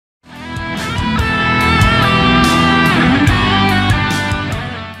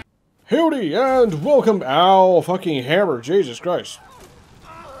Howdy and welcome. Ow, fucking hammer, Jesus Christ.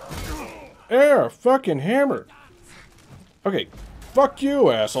 Air, fucking hammer. Okay, fuck you,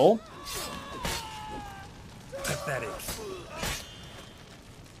 asshole. Pathetic.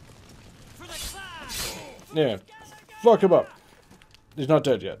 Yeah, fuck him up. He's not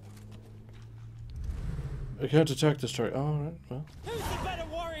dead yet. I can't attack this turret. Oh, alright, well. Who's the better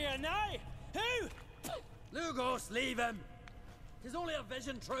warrior now? Who? Lugos, leave him. He's only a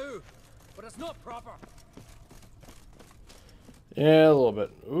vision true, but it's not proper. Yeah, a little bit.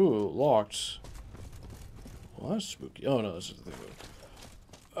 Ooh, locked. Well, that's spooky. Oh no, this is the thing.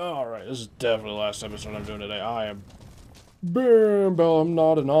 Alright, this is definitely the last episode I'm doing today. I am... I'm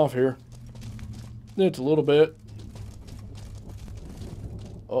nodding off here. It's a little bit.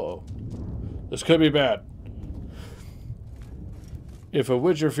 Uh-oh. This could be bad. If a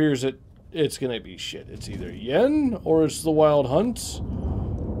Witcher fears it, it's gonna be shit. It's either Yen, or it's the Wild Hunt,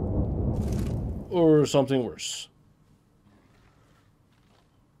 or something worse.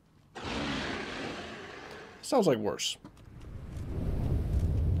 Sounds like worse.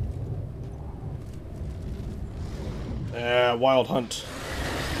 Wild Hunt.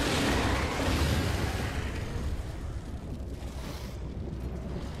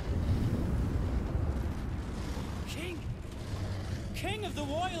 King of the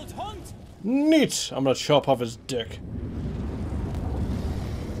Wild Hunt! Neat! I'm gonna chop off his dick.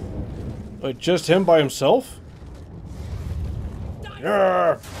 Wait, just him by himself?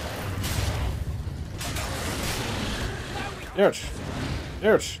 Yeah. Ouch.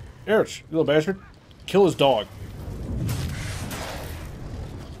 Ouch. Ouch. You little bastard. Kill his dog.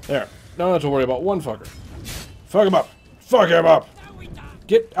 There. Don't have to worry about one fucker. Fuck him up. Fuck him up.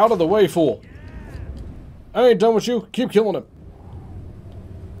 Get out of the way, fool. I ain't done with you. Keep killing him.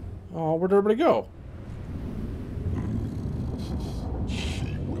 Oh, where'd everybody go?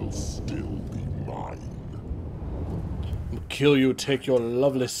 She will still be mine. I'll kill you, take your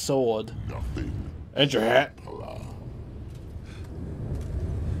lovely sword. Nothing. And your hat.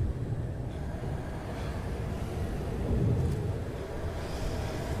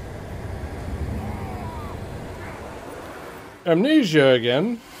 Amnesia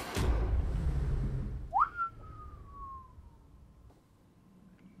again.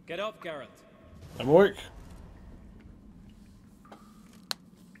 Get up, Garrett. I'm awake.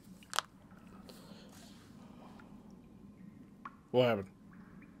 What happened?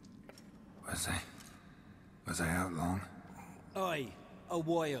 Was I out long? Aye, a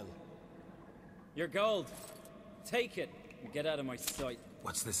while. Your gold. Take it and get out of my sight.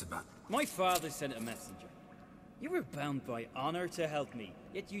 What's this about? My father sent a messenger. You were bound by honor to help me,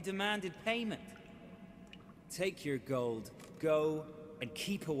 yet you demanded payment. Take your gold, go, and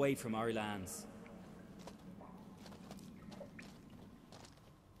keep away from our lands.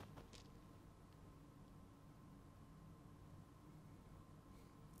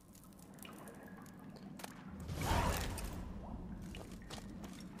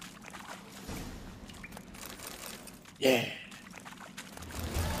 Yeah.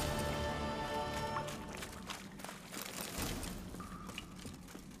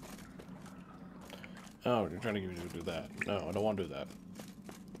 Oh, you're trying to get me to do that. No, I don't want to do that.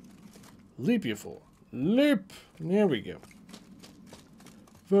 Leap, you fool. Leap! There we go.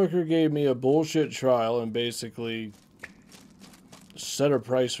 Fucker gave me a bullshit trial and basically set a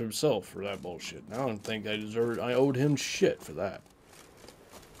price for himself for that bullshit. I don't think I owed him shit for that.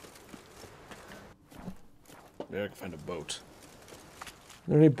 Maybe I can find a boat. Are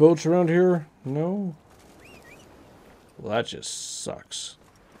there any boats around here? No? Well, that just sucks.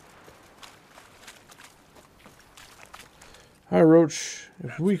 Hi, Roach.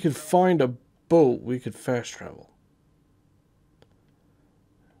 If we could find a boat, we could fast travel.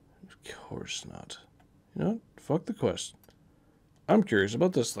 Of course not. You know what? Fuck the quest. I'm curious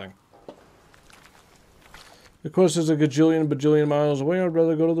about this thing. The quest is a bajillion miles away. I'd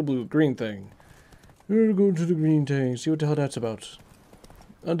rather go to the green thing. We're going to the green thing. See what the hell that's about.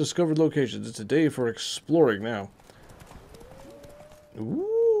 Undiscovered locations. It's a day for exploring now.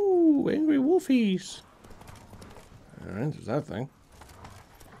 Ooh, angry wolfies. Alright, there's that thing.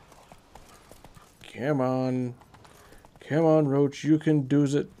 Come on. Come on, Roach. You can do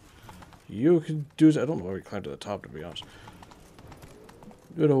it. You can do it. I don't know why we climbed to the top, to be honest.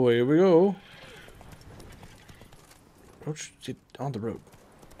 Good away. Here we go. Roach, get on the road.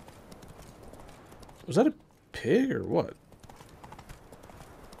 Was that a pig or what?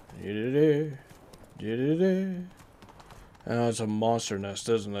 Oh, it's a monster nest,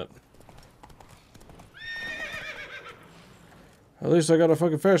 isn't it? At least I got a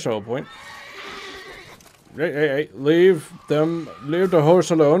fucking fast travel point. Hey, leave the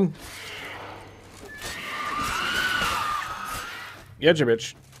horse alone. Getcha,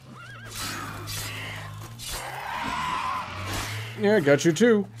 bitch. Yeah, got you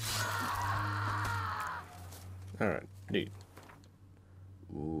too. Alright, neat.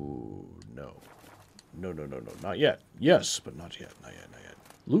 Ooh, no. No, not yet. Yes, but not yet, not yet.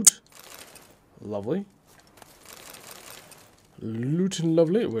 Loot. Lovely. Loot and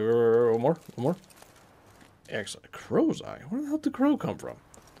lovely. Wait, one more. Excellent. Crow's eye. Where the hell did the crow come from?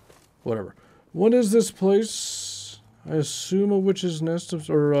 Whatever. What is this place? I assume a witch's nest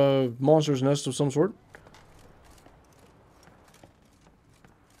or a monster's nest of some sort.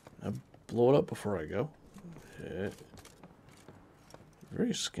 I blow it up before I go. Yeah.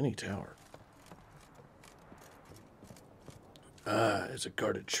 Very skinny tower. Ah, it's a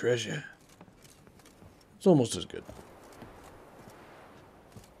guarded treasure. It's almost as good.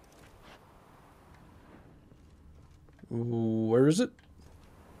 Where is it?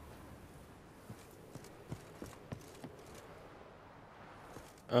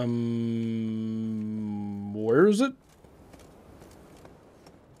 Where is it?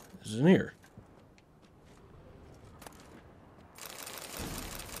 It's in here.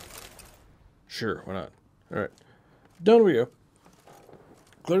 Sure, why not? Alright. Done we go.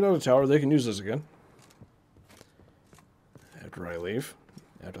 Cleared out the tower, they can use this again. After I leave.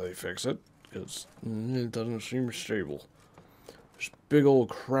 After they fix it. Because it doesn't seem stable. There's big old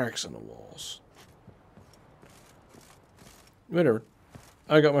cracks in the walls. Whatever.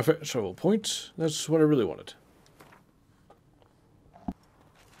 I got my shovel point. That's what I really wanted.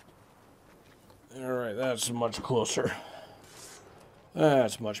 Alright, that's much closer.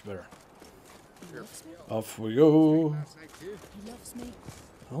 That's much better. Off we go.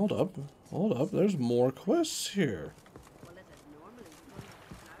 Hold up. There's more quests here.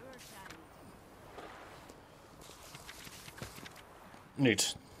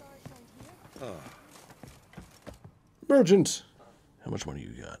 Neat. Merchant. How much money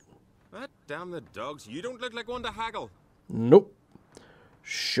you got? That damn the dogs. You don't look like one to haggle. Nope.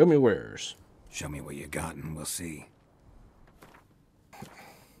 Show me wares. Show me what you got and we'll see.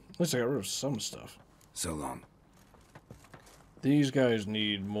 At least I got rid of some stuff. So long. These guys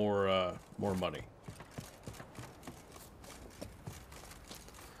need more money.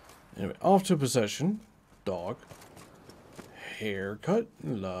 Anyway, off to possession. Dog. Haircut.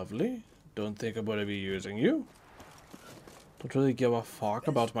 Lovely. Don't think I'm going to be using you. Don't really give a fuck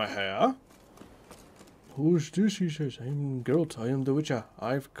about my hair. Who's this? He says, I'm Geralt. I am the Witcher.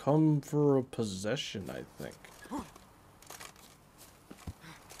 I've come for a possession, I think.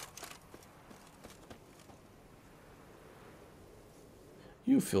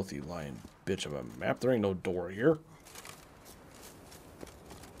 You filthy lying bitch of a map. There ain't no door here.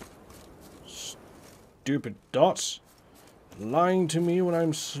 Stupid dots. Lying to me when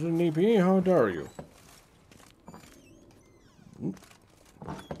I'm sleepy. How dare you?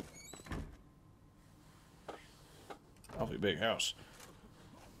 Awfully big house.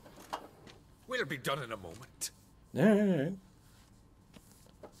 We'll be done in a moment. Alright.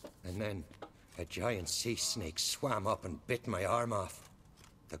 And then a giant sea snake swam up and bit my arm off.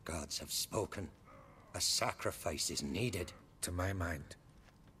 The gods have spoken. A sacrifice is needed. To my mind,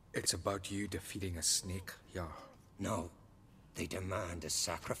 it's about you defeating a snake, Jarl. No, they demand a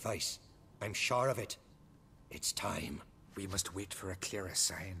sacrifice. I'm sure of it. It's time. We must wait for a clearer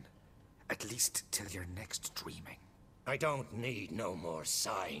sign. At least till your next dreaming. I don't need no more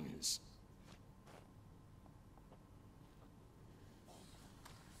signs.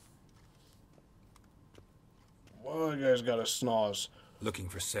 Well, you guys got a snaz. Looking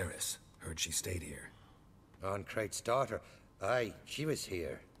for Ceres. Heard she stayed here. Onkrate's daughter. Aye, she was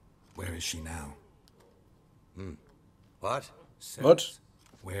here. Where is she now? What? Ceres. What?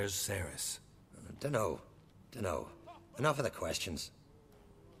 Where's Ceres? Dunno. Enough of the questions.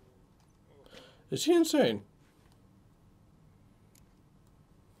 Is he insane?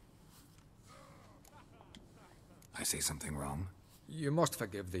 I say something wrong? You must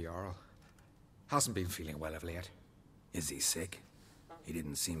forgive the Jarl. Hasn't been feeling well of late. Is he sick? He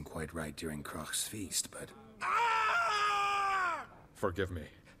didn't seem quite right during Kroch's feast, but... Forgive me.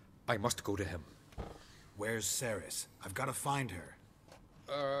 I must go to him. Where's Ceres? I've got to find her.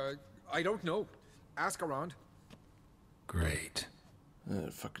 I don't know. Ask around. Great.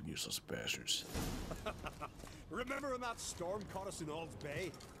 Fucking useless bastards. Remember when that storm caught us in Ald's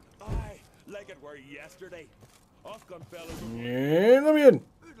Bay? Aye, like it were yesterday. Off gone fellas. Yeah, let me in.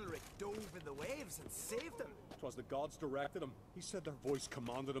 Udalric dove in the waves and saved them. 'Twas the gods directed him. He said their voice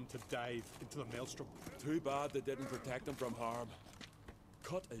commanded him to dive into the maelstrom. Too bad they didn't protect him from harm.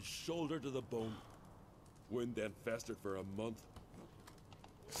 Cut his shoulder to the bone. Wind then festered for a month.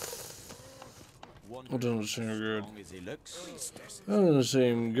 That doesn't seem good. As he looks. That doesn't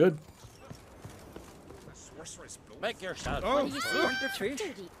seem good. Make yourself. Oh,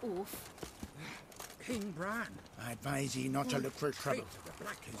 Dirty oaf. King Bran, I advise ye not to look for trouble.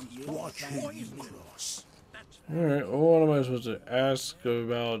 Watch who you cross. Alright, well, what am I supposed to ask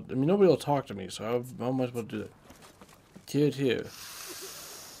about? I mean, nobody will talk to me, so how am I supposed to do that? Kid here.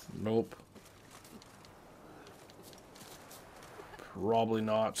 Nope. Probably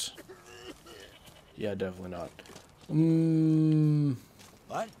not. Yeah, definitely not.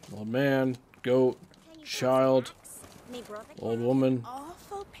 What? Old man, goat, child, old woman.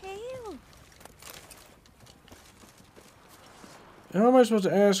 Awful pale. How am I supposed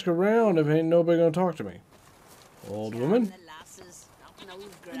to ask around if ain't nobody gonna talk to me? Old woman?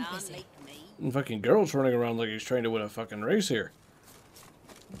 And fucking girl's running around like he's trying to win a fucking race here.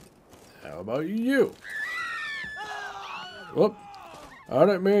 How about you? Whoop. I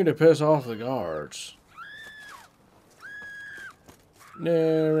didn't mean to piss off the guards.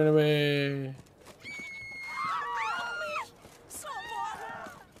 No, run away.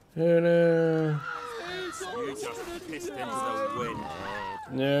 Oh, no. You just pissed into the wind.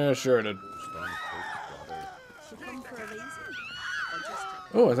 Yeah, sure I did.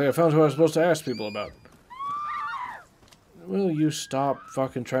 Oh, I think I found who I was supposed to ask people about. Will you stop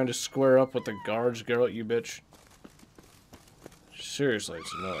fucking trying to square up with the guards, Geralt, you bitch? Seriously,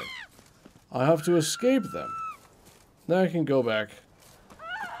 it's annoying. I have to escape them. Now I can go back.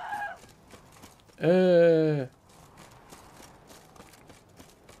 I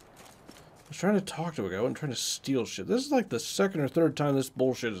was trying to talk to a guy. I wasn't trying to steal shit. This is like the second or third time this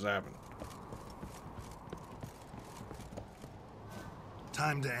bullshit has happened.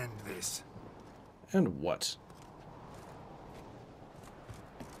 Time to end this. And what?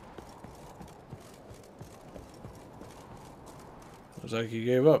 Looks like he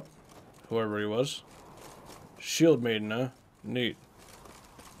gave up. Whoever he was. Shield maiden, huh? Neat.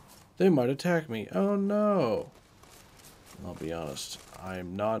 They might attack me. Oh no. I'll be honest.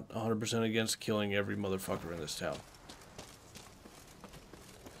 I'm not 100% against killing every motherfucker in this town.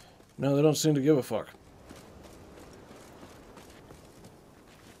 No, they don't seem to give a fuck.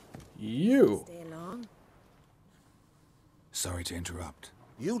 You. Stay long. Sorry to interrupt.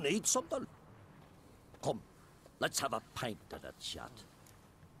 You need something? Come, let's have a pint at that chat.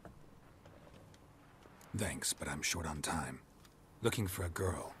 Thanks, but I'm short on time. Looking for a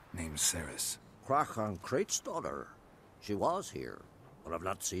girl named Ceres. Crachan Crate's daughter. She was here, but I've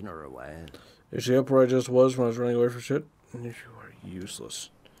not seen her away. Is she up where I just was when I was running away from shit? You are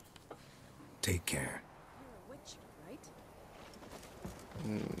useless. Take care. You're a witch, right?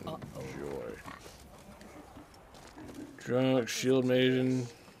 Joy. Drunk, shield maiden.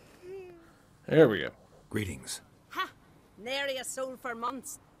 There we go. Greetings. Ha! Nary a soul for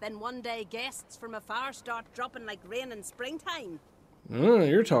months. Then one day guests from afar start dropping like rain in springtime.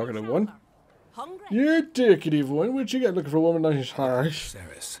 You're talking to one. Hungry? You're a talkative one. What you got looking for a woman nice harsh?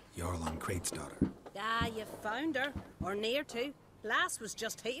 Ceres, Jarl on Crate's daughter. Ah, you found her. Or near to. Lass was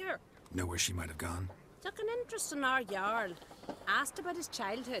just here. Know where she might have gone? Took an interest in our Jarl. Asked about his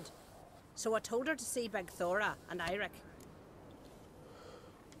childhood. So I told her to see Big Thora and Eirik.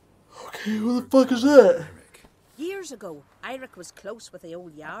 Okay, what the fuck is that? Years ago, Eirik was close with the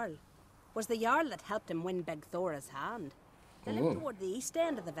old Jarl. Was the Jarl that helped him win Big Thora's hand. They lived toward the east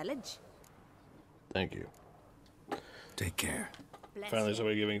end of the village. Thank you. Take care. Bless Finally you.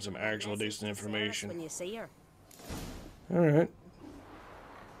 somebody giving some actual decent Message to Ceres information. when you see her. Alright.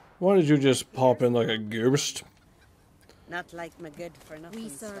 Why did you just pop in like a ghost? Not like my good for nothing. We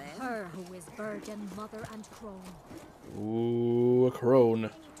serve her who is virgin, mother, and crone. Ooh, a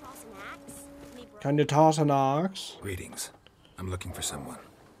crone. Can you toss an ox? Greetings. I'm looking for someone.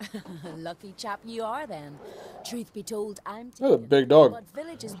 Lucky chap you are then. Truth be told, I'm That's a big dog. but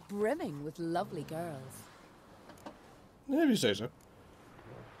village is brimming with lovely girls. Yeah, if you say so.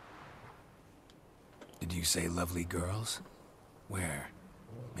 Did you say lovely girls? Where?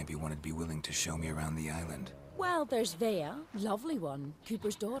 Maybe one would be willing to show me around the island. Well, there's Vea, lovely one,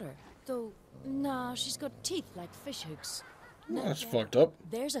 Cooper's daughter. Though, nah, she's got teeth like fish hooks. That's fucked up.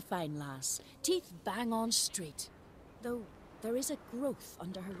 There's a fine lass, teeth bang on straight. Though, there is a growth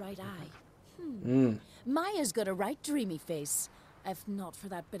under her right eye. Maya's got a right dreamy face, if not for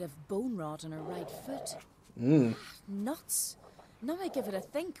that bit of bone rot in her right foot. Nuts. Now I give it a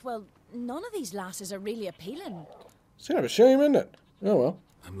think, well, none of these lasses are really appealing. It's kind of a shame, isn't it? Oh well.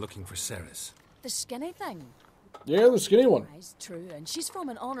 I'm looking for Ceres. The skinny thing. Yeah, the skinny one. Is true, and she's from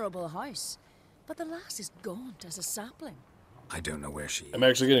an honourable house. But the lass is gaunt as a sapling. I don't know where she is. I'm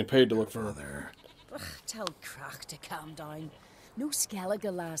actually getting paid to look for her. Father. Ugh, tell Crack to calm down. No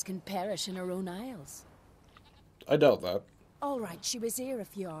Skellige lass can perish in her own isles. I doubt that. All right, she was here a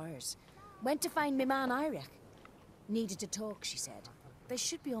few hours. Went to find me man Eirik. Needed to talk, she said. They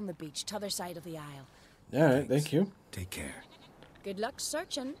should be on the beach, t'other side of the isle. Alright, thank you. Take care. Good luck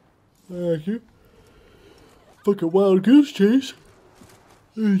searching. Thank you. Fucking wild goose chase.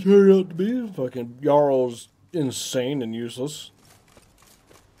 It turned out to be fucking Jarl's insane and useless.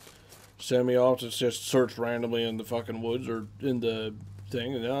 Send me off to just search randomly in the fucking woods or in the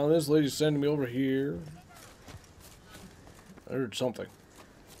thing. And now this lady's sending me over here. I heard something.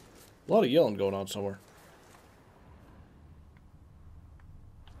 A lot of yelling going on somewhere.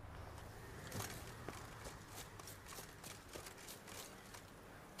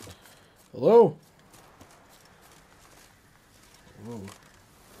 Hello? Whoa.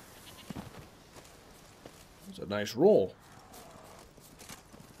 That's a nice roll.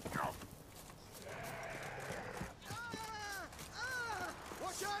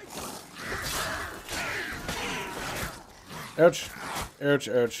 Ouch. Ouch,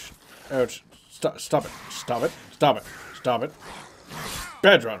 ouch, ouch. Stop it. Stop it. Stop it. Stop it.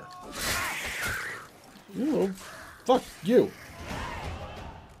 Badge runner. You know, fuck you.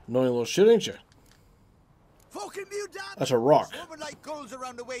 Annoying little shit, ain't you? Fucking mute that! That's a rock. Swimming like gulls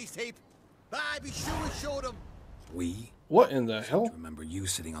around the waist heap. I be sure we showed them. We? What in the hell? Remember you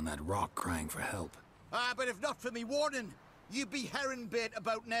sitting on that rock crying for help. But if not for me warning, you'd be herring bait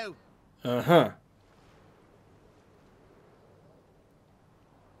about now. Uh-huh.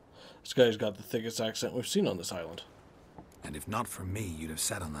 This guy's got the thickest accent we've seen on this island. And if not for me, you'd have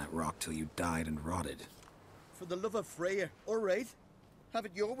sat on that rock till you died and rotted. For the love of Freya, all right. Have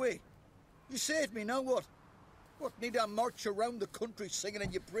it your way. You saved me, now what? What, need I march around the country singing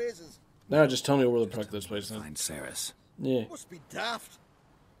in your praises? Now just tell me where the fuck this place is. Find Ceres. Yeah. Must be daft.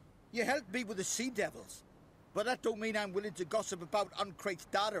 You helped me with the sea devils, but that don't mean I'm willing to gossip about Uncrate's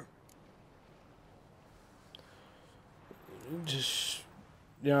daughter. Just...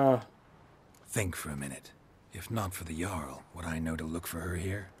 yeah. Think for a minute. If not for the Jarl, would I know to look for her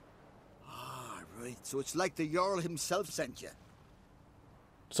here? Ah, right. So it's like the Jarl himself sent you.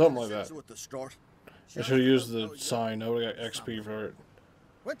 Something like that. So at the start. I should have used the sign. I would have got XP for it.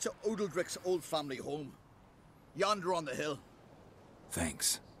 Went to Odeldrick's old family home. Yonder on the hill.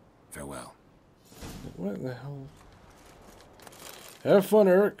 Thanks. Farewell. What the hell? Have fun,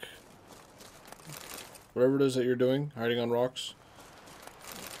 Eric. Whatever it is that you're doing, hiding on rocks.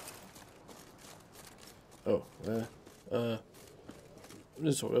 Oh,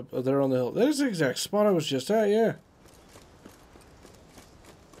 this one, up there on the hill. That is the exact spot I was just at, yeah.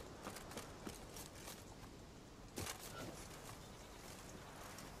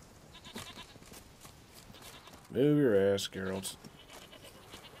 Move your ass, Geralt.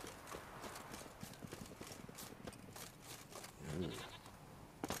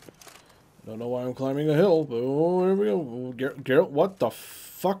 Don't know why I'm climbing a hill, but oh, here we go. Geralt, what the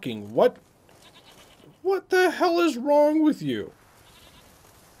fucking what? What the hell is wrong with you?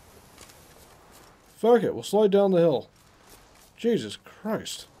 Fuck it, we'll slide down the hill. Jesus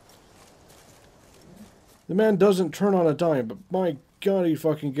Christ. The man doesn't turn on a dime, but my God, he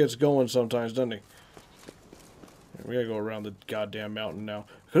fucking gets going sometimes, doesn't he? We gotta go around the goddamn mountain now.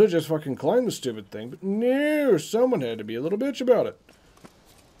 Could have just fucking climbed the stupid thing, but no, someone had to be a little bitch about it.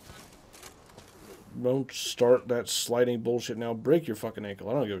 Don't start that sliding bullshit now. Break your fucking ankle.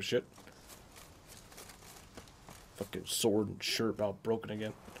 I don't give a shit. Fucking sword and shirt about broken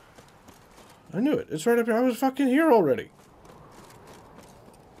again. I knew it. It's right up here. I was fucking here already.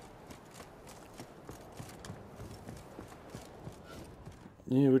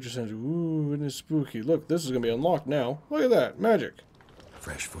 Yeah, what you saying? Ooh, isn't it spooky? Look, this is gonna be unlocked now. Look at that. Magic.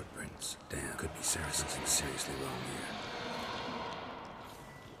 Fresh footprints. Damn, could be Ceres. Something seriously wrong here.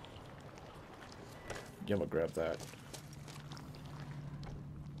 Yeah, I'm gonna grab that.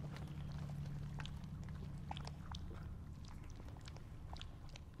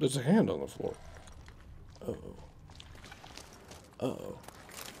 There's a hand on the floor. Uh-oh. Uh-oh.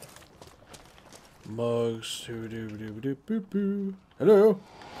 Mugs. Doo-doo-doo-doo-boo-boo. Hello?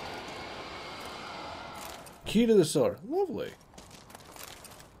 Key to the cellar. Lovely.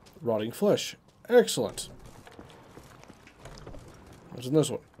 Rotting flesh. Excellent. What's in this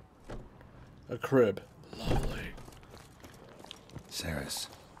one? A crib. Lovely. Ceres.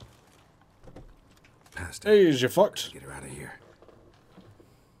 Past Hey, is you fucked? Get her out of here.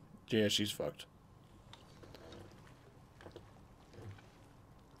 Yeah, she's fucked.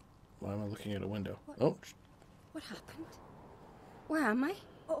 Why am I looking at a window? Oh. What happened? Where am I?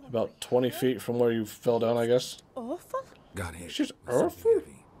 Oh, About 20 feet from where you fell down, I guess. awful. Got hit. She's with something awful.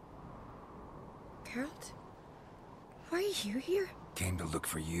 heavy. you here? Came to look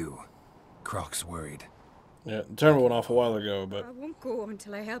for you. Croc's worried. Yeah, the timer went off a while ago, but... I won't go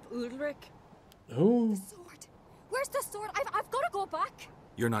until I help Ulrich. Who? The sword. Where's the sword? I've got to go back.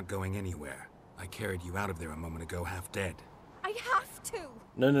 You're not going anywhere. I carried you out of there a moment ago, half dead. I have to.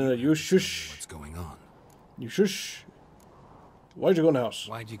 No, you shush. What's going on? You shush. Why'd you go in the house?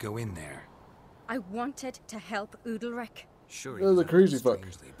 Why'd you go in there? I wanted to help Ulrich. Sure, You're the crazy fuck.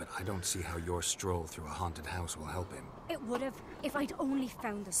 strangely, but I don't see how your stroll through a haunted house will help him. It would have if I'd only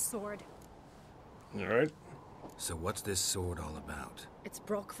found the sword. Alright. So what's this sword all about? It's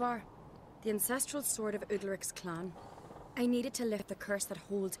Brockvar, the ancestral sword of Udalric's clan. I needed to lift the curse that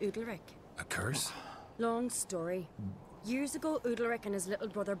holds Udalric. A curse? Long story. Years ago, Udalric and his little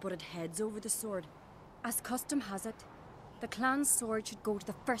brother butted heads over the sword. As custom has it, the clan's sword should go to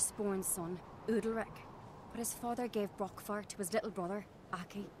the firstborn son, Udalric. But his father gave Brockvar to his little brother,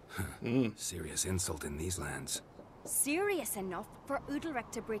 Aki. Serious insult in these lands. Serious enough for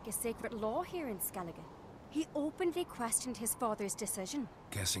Udalric to break a sacred law here in Skellige. He openly questioned his father's decision.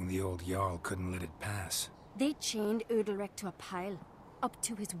 Guessing the old Jarl couldn't let it pass. They chained Udalric to a pile, up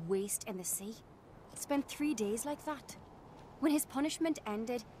to his waist in the sea. Spent 3 days like that. When his punishment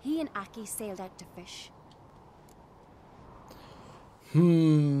ended, he and Aki sailed out to fish.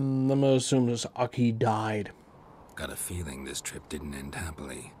 I'm gonna assume this Aki died. Got a feeling this trip didn't end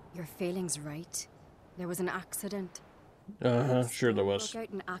happily. Your feeling's right. There was an accident. Sure there was. Broke out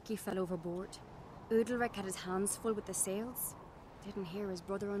and Aki fell overboard. Udalric had his hands full with the sails. Didn't hear his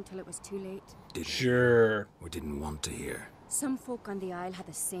brother until it was too late. Sure. Or didn't want to hear. Some folk on the isle had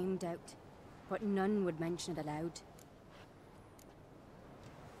the same doubt, but none would mention it aloud.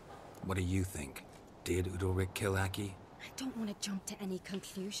 What do you think? Did Udalric kill Aki? I don't want to jump to any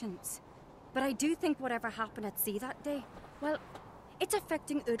conclusions, but I do think whatever happened at sea that day, well, it's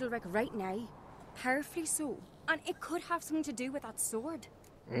affecting Udalric right now. Powerfully so, and it could have something to do with that sword.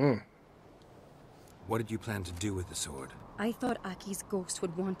 What did you plan to do with the sword? I thought Aki's ghost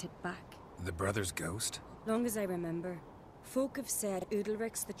would want it back. The brother's ghost? Long as I remember, folk have said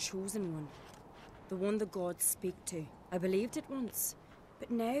Udalric's the chosen one. The one the gods speak to. I believed it once, but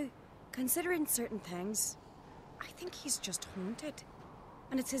now, considering certain things, I think he's just haunted.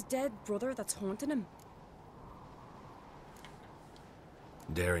 And it's his dead brother that's haunting him.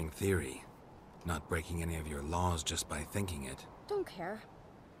 Daring theory. Not breaking any of your laws just by thinking it. Don't care.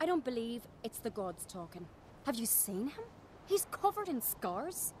 I don't believe it's the gods talking. Have you seen him? He's covered in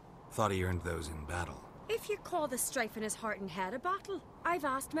scars. Thought he earned those in battle. If you call the strife in his heart and head a battle, I've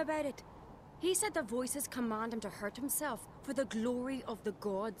asked him about it. He said the voices command him to hurt himself for the glory of the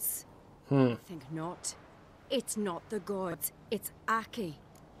gods. I think not. It's not the gods, it's Aki.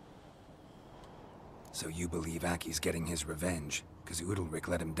 So you believe Aki's getting his revenge, because Udalric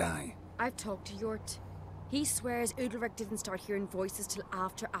let him die? I've talked to Yort. He swears Udalric didn't start hearing voices till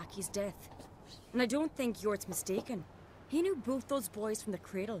after Aki's death. And I don't think Yort's mistaken. He knew both those boys from the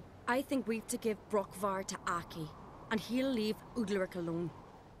cradle. I think we've to give Brockvar to Aki, and he'll leave Udalric alone.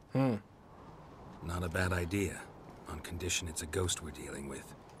 Not a bad idea, on condition it's a ghost we're dealing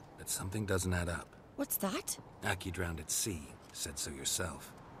with. But something doesn't add up. What's that? Aki drowned at sea, said so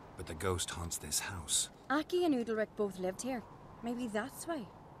yourself. But the ghost haunts this house. Aki and Udalric both lived here. Maybe that's why.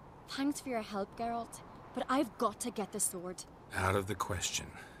 Thanks for your help, Geralt. But I've got to get the sword. Out of the question.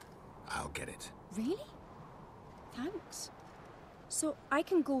 I'll get it. Really? Thanks. So I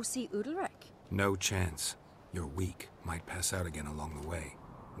can go see Udalric? No chance. You're weak. Might pass out again along the way.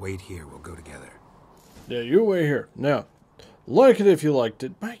 Wait here, we'll go together. Yeah, you wait here. Now, like it if you liked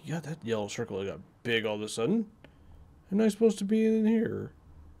it. My God, that yellow circle got big all of a sudden. Am I supposed to be in here?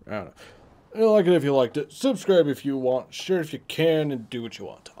 I don't know. Like it if you liked it. Subscribe if you want. Share if you can. And do what you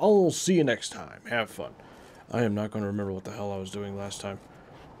want. I'll see you next time. Have fun. I am not going to remember what the hell I was doing last time.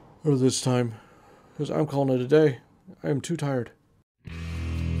 Or this time. Because I'm calling it a day. I am too tired.